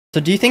So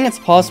do you think it's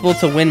possible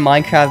to win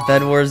Minecraft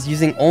Bedwars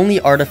using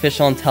only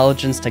artificial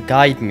intelligence to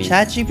guide me?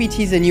 ChatGPT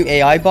is a new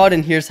AI bot,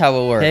 and here's how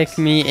it works. Pick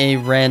me a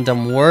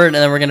random word, and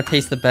then we're gonna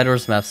paste the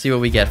Bedwars map, see what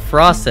we get.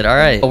 Frosted,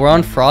 alright. We're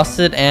on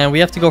Frosted, and we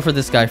have to go for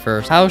this guy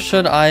first. How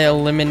should I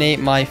eliminate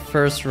my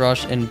first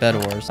rush in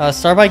Bedwars?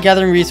 Start by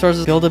gathering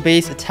resources, build a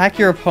base, attack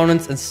your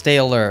opponents, and stay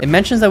alert. It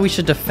mentions that we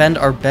should defend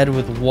our bed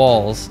with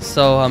walls.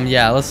 So,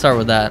 yeah, let's start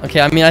with that.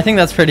 Okay, I mean, I think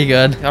that's pretty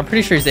good. I'm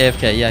pretty sure he's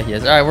AFK. Yeah, he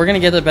is. Alright, we're gonna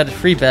get a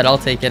free bed. I'll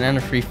take it, and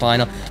a free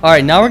final. All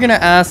right, now we're gonna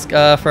ask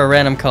for a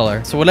random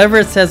color. So whatever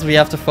it says, we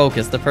have to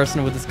focus. The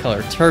person with this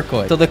color,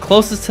 turquoise. So the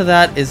closest to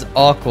that is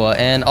aqua,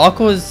 and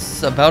aqua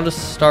is about to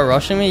start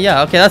rushing me.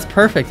 Yeah, okay, that's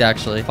perfect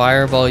actually.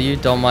 Fireball you,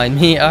 don't mind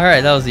me. All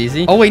right, that was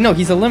easy. Oh wait, no,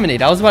 he's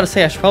eliminated. I was about to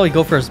say I should probably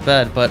go for his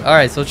bed, but all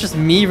right, so it's just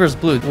me versus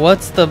blue.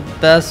 What's the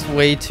best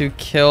way to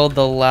kill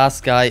the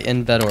last guy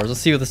in Bedwars? Let's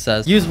see what this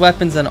says. Use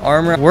weapons and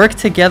armor. Work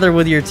together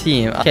with your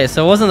team. Okay,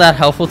 so it wasn't that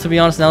helpful to be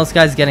honest. Now this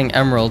guy's getting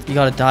emerald. You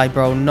gotta die,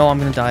 bro. No, I'm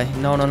gonna die.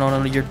 No, no, no,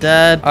 no, you're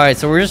dead. All right,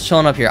 so we're just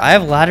chilling up here. I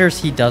have ladders.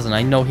 He doesn't.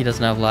 I know he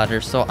doesn't have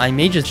ladders, so I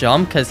may just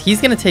jump because he's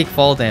gonna take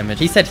fall damage.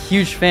 He said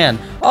huge fan.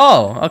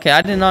 Oh, okay,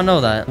 I did not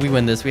know that. We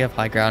win this. We have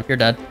high ground. You're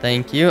dead.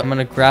 Thank you. I'm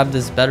gonna grab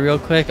this bed real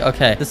quick.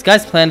 Okay, this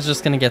guy's plan is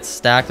just gonna get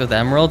stacked with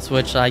emeralds,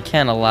 which I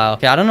can't allow.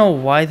 Okay, I don't know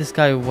why this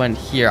guy went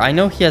here. I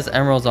know he has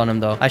emeralds on him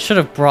though. I should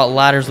have brought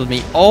ladders with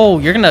me. Oh,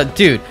 you're gonna,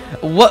 dude,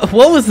 what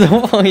was the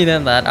point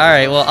in that? All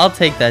right, well, I'll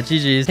take that.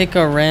 GG's. Pick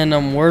a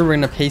random word. We're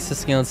gonna paste this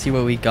skill and see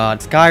what we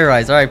got.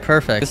 Skyrise. All right,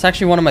 perfect. This is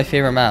actually one of my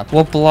favorite maps.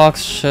 What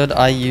blocks should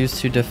I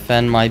use to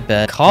defend my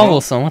bed?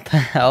 Cobblestone. What the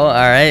hell? All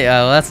right,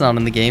 well, that's not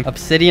in the game.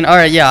 Obsidian. All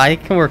right, yeah, I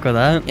can work with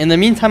that. In the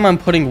meantime, I'm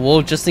putting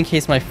wool just in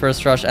case my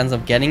first rush ends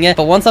up getting it.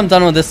 But once I'm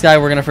done with this guy,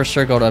 we're gonna for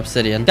sure go to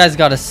obsidian. This guy's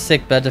got a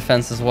sick bed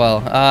defense as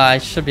well. I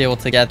should be able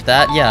to get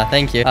that. Yeah,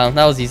 thank you.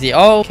 That was easy.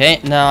 Oh, okay.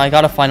 Now I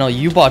got a final.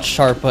 You bought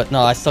sharp, but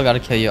no, I still gotta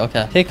kill you.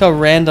 Okay. Pick a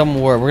random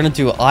word. We're gonna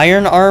do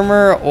iron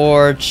armor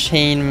or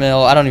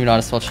chainmail. I don't even know how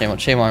to spell chainmail.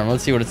 Chain armor.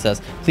 Let's see what it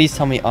says. Please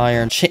tell me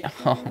iron.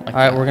 Oh my God. All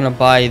right, we're gonna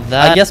buy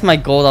that. I guess my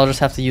gold I'll just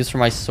have to use for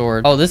my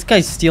sword. Oh, this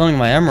guy's stealing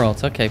my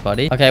emeralds. Okay,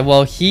 buddy. Okay,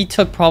 well, he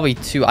took probably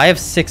 2. I have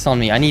 6 on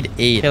me. I need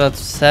 8. Okay, that's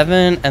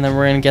 7, and then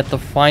we're gonna get the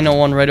final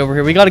one right over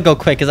here. We gotta go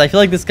quick because I feel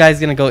like this guy's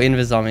gonna go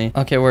invis on me.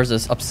 Okay, where's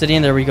this?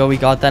 Obsidian. There we go. We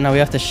got that. Now we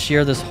have to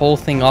shear this whole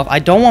thing off. I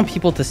don't want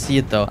people to see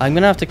it though. I'm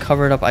gonna have to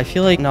cover it up. I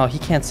feel like no, he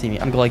can't see me.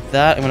 I'm gonna go like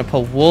that. I'm gonna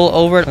put wool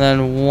over it, and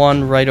then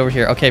one right over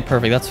here. Okay,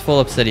 perfect. That's full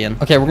obsidian.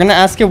 Okay, we're gonna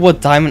ask it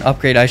what diamond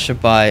upgrade I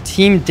should buy.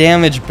 Team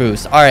damage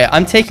boost. All right,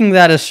 I'm taking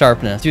that as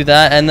sharpness. Do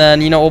that, and then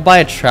we'll buy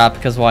a trap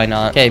because why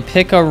not? Okay,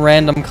 pick a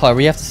random color.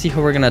 We have to see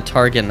who we're gonna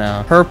target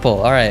now.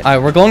 Purple. All right,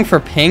 we're going for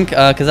pink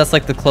because that's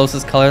like the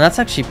closest color. That's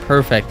actually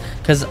perfect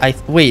because I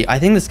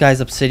think this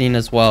guy's obsidian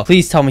as well.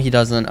 Please tell me he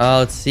doesn't.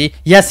 Let's see.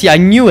 Yes, yeah, I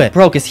knew it,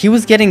 bro, because he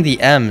was getting the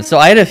M, so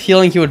I had a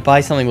feeling he would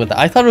buy something with it.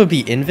 I thought it would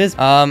be invis.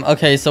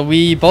 Okay, so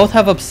we both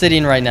have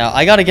obsidian right now.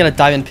 I gotta get a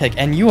diamond pick,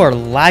 and you are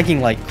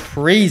lagging like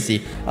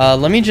crazy.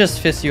 Let me just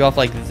fist you off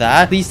like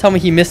that. Please tell me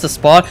he missed a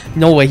spot.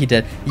 No way he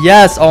did.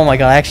 Yes. Oh my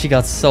God, I actually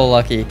got so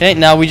lucky. Okay,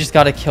 now we just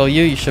gotta kill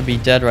you. You should be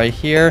dead right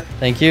here.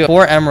 Thank you.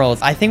 4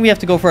 emeralds. I think we have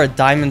to go for a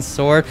diamond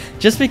sword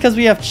just because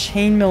we have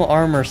chainmail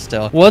armor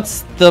still.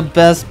 What's the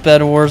best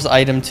Bedwars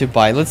item to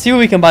buy? Let's see what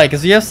we can buy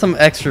because we have some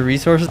extra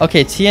resources.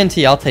 Okay,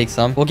 TNT. I'll take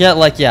some. We'll get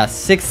like, yeah,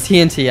 6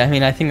 TNT. I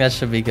mean, I think that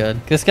should be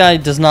good. This guy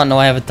does not know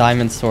I have a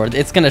diamond sword.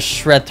 It's gonna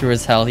shred through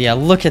his health. Yeah,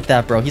 look at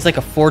that, bro. He's like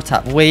a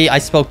 4-tap. Wait, I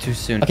spoke too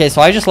soon. Okay,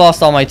 so I just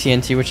lost all my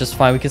TNT, which is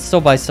fine. We could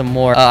still buy some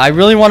more. I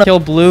really want to kill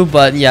blue,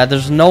 but yeah,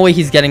 there's no way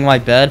he's getting my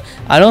bed.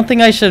 I don't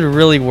think I should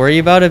really worry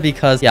about it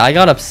because, yeah, I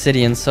got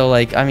obsidian. So,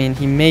 like, I mean,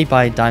 he may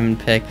buy a diamond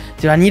pick.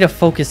 Dude, I need to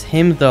focus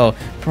him, though.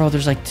 Bro,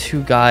 there's like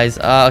 2 guys.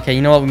 Okay,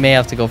 you know what? We may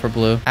have to go for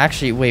blue.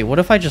 Actually, wait, what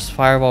if I just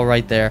fireball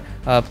right there?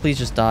 Please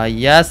just die.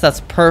 Yes,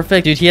 that's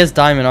perfect. Dude, he has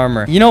diamond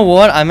armor. You know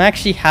what? I'm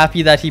actually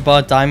happy that he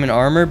bought diamond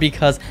armor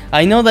because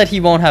I know that he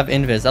won't have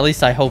invis. At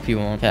least I hope he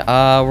won't. Okay,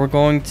 we're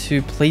going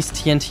to place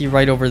TNT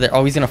right over there.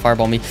 Oh, he's gonna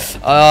fireball me.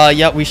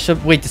 Yeah, we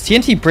should. Wait, does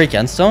TNT break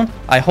endstone?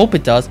 I hope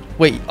it does.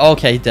 Wait,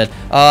 okay, he did.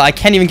 I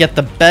can't even get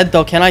the bed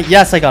though, can I?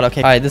 Yes, I got it.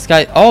 Okay, all right, this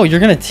guy. Oh, you're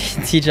gonna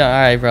TNT jump.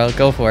 All right, bro,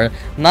 go for it.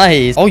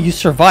 Nice. Oh, you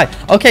survived.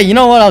 Okay, you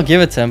know what? I'll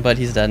give it to him, but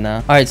he's dead now.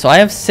 All right, so I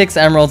have 6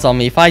 emeralds on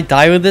me. If I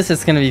die with this,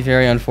 it's gonna be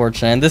very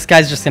unfortunate. And this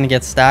guy's just gonna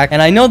get stacked.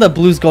 And I know that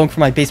blue's going for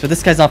my base, but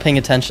this guy's not paying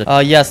attention.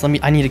 Yes,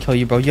 I need to kill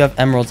you, bro. You have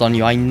emeralds on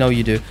you. I know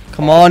you do.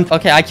 Come on.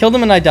 Okay, I killed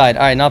him and I died.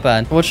 All right, not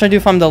bad. What should I do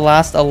if I'm the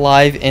last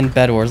alive in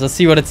Bedwars? Let's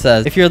see what it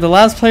says. If you're the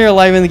last player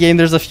alive in the game,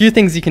 there's a few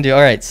things you can do.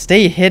 All right,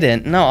 stay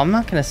hidden. No, I'm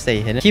not gonna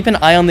stay hidden. Keep an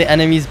eye on the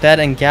enemy's bed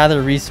and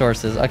gather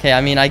resources. Okay,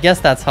 I mean, I guess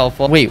that's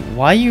helpful. Wait,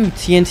 why are you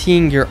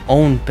TNTing your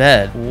own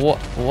bed? What?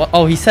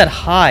 Oh, he said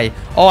hi.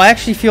 Oh, I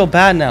actually feel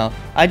bad now.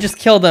 I just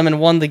killed them and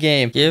won the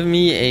game. Give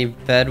me a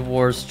Bed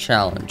Wars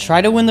challenge.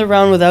 Try to win the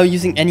round without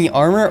using any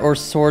armor or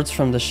swords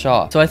from the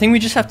shop. So I think we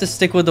just have to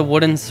stick with the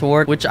wooden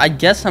sword, which I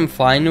guess I'm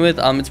fine with.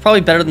 It's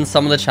probably better than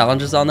some of the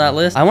challenges on that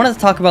list. I wanted to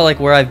talk about like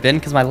where I've been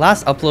because my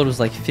last upload was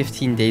like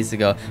 15 days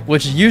ago,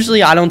 which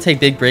usually I don't take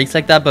big breaks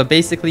like that. But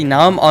basically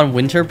now I'm on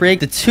winter break.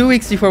 The 2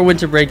 weeks before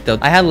winter break though,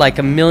 I had like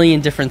a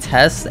million different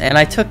tests and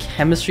I took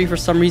chemistry for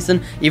some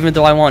reason, even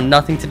though I want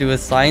nothing to do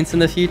with science in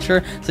the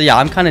future. So yeah,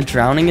 I'm kind of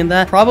drowning in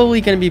that.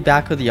 Probably going to be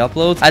back with the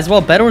uploads as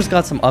well. Bed Wars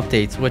got some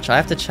updates, which I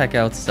have to check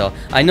out still.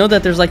 I know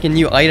that there's like a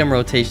new item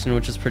rotation,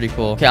 which is pretty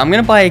cool. Okay, I'm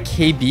going to buy a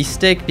KB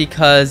stick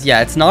because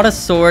yeah, it's not a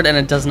sword and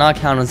it does not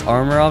count as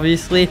armor,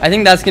 obviously. I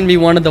think that's going to be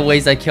one of the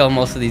ways I kill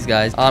most of these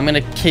guys. I'm going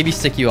to KB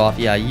stick you off.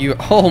 Yeah, you...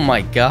 Oh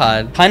my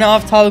god. Kind of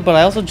off topic, but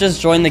I also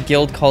just joined the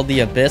guild called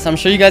the Abyss. I'm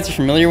sure you guys are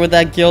familiar with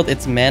that guild.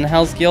 It's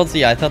Manhouse Guild. So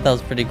yeah, I thought that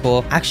was pretty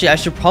cool. Actually, I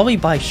should probably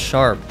buy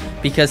Sharp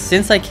because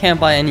since I can't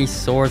buy any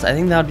swords, I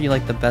think that would be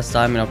like the best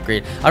diamond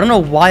upgrade. I don't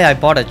know why I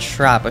bought a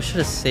trap. I should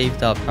have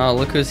saved up. Oh,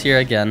 look who's here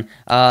again.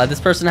 This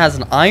person has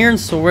an iron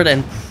sword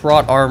and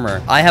prot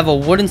armor. I have a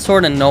wooden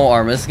sword and no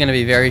armor. This is gonna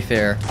be very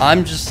fair.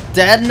 I'm just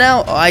dead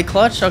now. I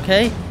clutch.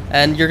 Okay.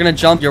 And you're gonna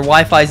jump. Your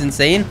Wi-Fi is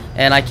insane,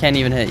 and I can't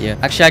even hit you.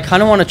 Actually, I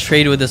kind of want to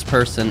trade with this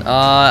person.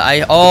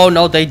 Oh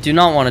no, they do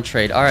not want to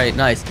trade. All right,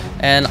 nice.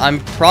 And I'm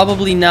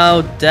probably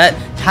now dead.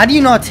 How do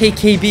you not take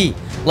KB?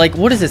 Like,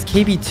 what is this?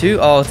 KB2?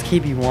 Oh, it's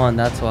KB1.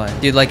 That's why.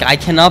 Dude, like, I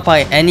cannot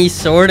buy any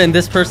sword, and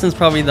this person's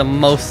probably the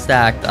most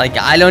stacked. Like,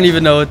 I don't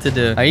even know what to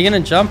do. Are you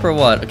gonna jump or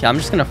what? Okay, I'm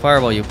just gonna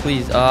fireball you,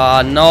 please.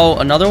 No.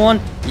 Another one?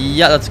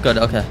 Yeah, that's good.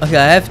 Okay. Okay,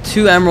 I have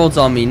 2 emeralds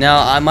on me.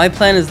 Now, my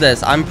plan is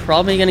this. I'm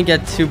probably gonna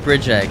get 2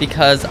 bridge egg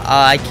because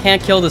I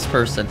can't kill this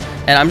person.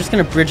 And I'm just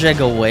gonna bridge egg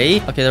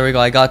away. Okay, there we go.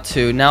 I got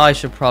 2. Now I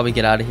should probably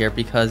get out of here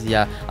because,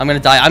 yeah, I'm gonna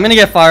die. I'm gonna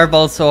get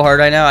fireballed so hard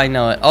right now. I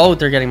know it. Oh,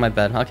 they're getting my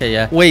bed. Okay,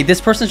 yeah. Wait,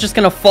 this person's just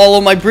gonna follow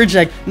my bridge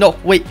egg. No,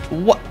 wait,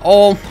 what?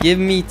 Oh, give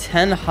me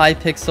 10 high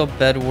pixel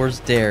Bed Wars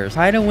dares.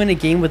 Try to win a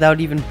game without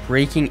even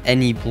breaking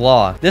any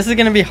block. This is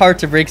gonna be hard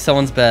to break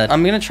someone's bed.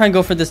 I'm gonna try and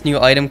go for this new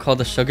item called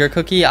the sugar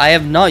cookie. I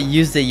have not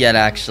used it yet,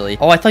 actually.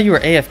 Oh, I thought you were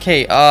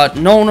AFK.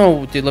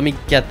 No, dude, let me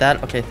get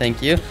that. Okay,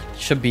 thank you.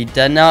 Should be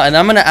dead now, and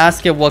I'm gonna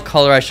ask it what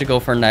color I should go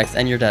for next,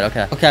 and you're dead.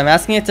 Okay, I'm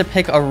asking it to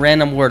pick a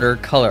random word or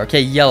color.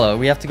 Okay, yellow.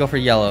 We have to go for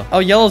yellow. Oh,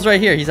 yellow's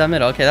right here. He's at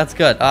middle. Okay, that's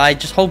good. I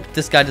just hope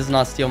this guy does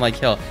not steal my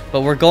kill,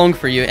 but we're going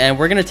for you, and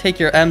we're gonna take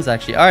your M's,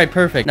 actually. All right,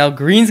 perfect. Now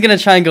green's gonna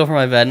try and go for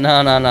my bed.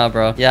 No,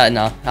 bro. Yeah,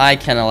 no, I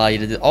can't allow you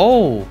to do.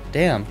 Oh,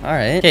 damn. All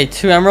right. Okay,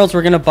 2 emeralds.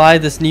 We're gonna buy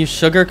this new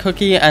sugar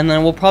cookie, and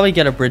then we'll probably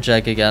get a bridge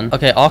egg again.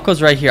 Okay,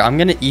 Aqua's right here. I'm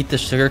gonna eat the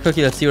sugar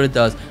cookie. Let's see what it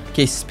does.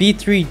 Okay, speed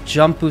 3,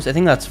 jump boost. I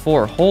think that's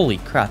 4. Holy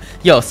crap.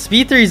 Yo,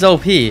 speed 3 is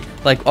OP.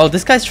 Like, oh,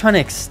 this guy's trying to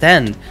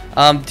extend.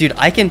 Dude,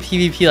 I can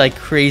PvP like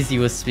crazy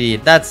with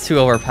speed. That's too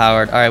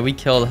overpowered. All right, we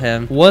killed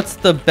him. What's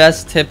the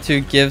best tip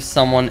to give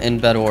someone in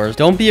Bed Wars?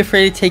 Don't be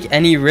afraid to take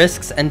any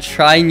risks and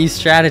try new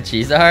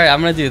strategies. All right,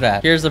 I'm gonna do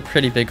that. Here's a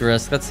pretty big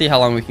risk. Let's see how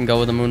long we can go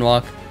with a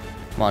moonwalk.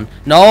 Come on.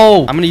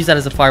 No! I'm gonna use that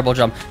as a fireball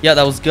jump. Yeah,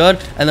 that was good.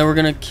 And then we're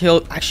gonna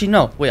kill... Actually,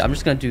 no. Wait, I'm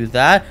just gonna do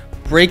that.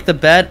 Break the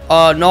bed.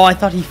 Oh, no, I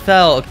thought he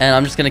fell. And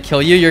I'm just gonna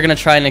kill you. You're gonna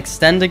try and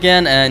extend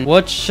again. And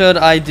what should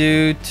I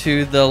do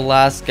to the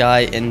last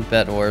guy in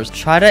Bed Wars?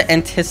 Try to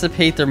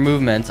anticipate their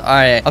movements. All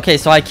right. Okay,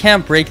 so I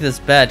can't break this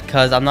bed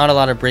because I'm not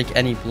allowed to break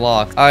any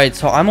blocks. All right,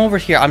 so I'm over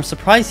here. I'm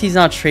surprised he's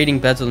not trading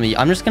beds with me.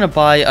 I'm just gonna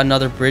buy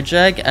another bridge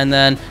egg. And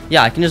then,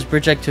 yeah, I can just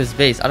bridge egg to his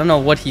base. I don't know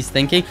what he's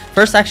thinking.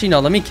 First, actually, no,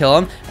 let me kill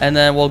him. And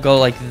then we'll go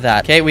like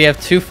that. Okay, we have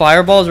 2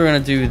 fireballs. We're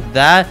gonna do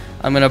that.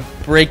 I'm gonna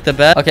break the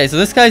bed. Okay, so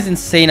this guy's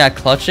insane at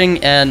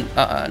clutching, and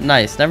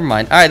nice. Never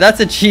mind. All right, that's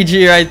a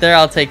GG right there.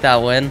 I'll take that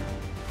win.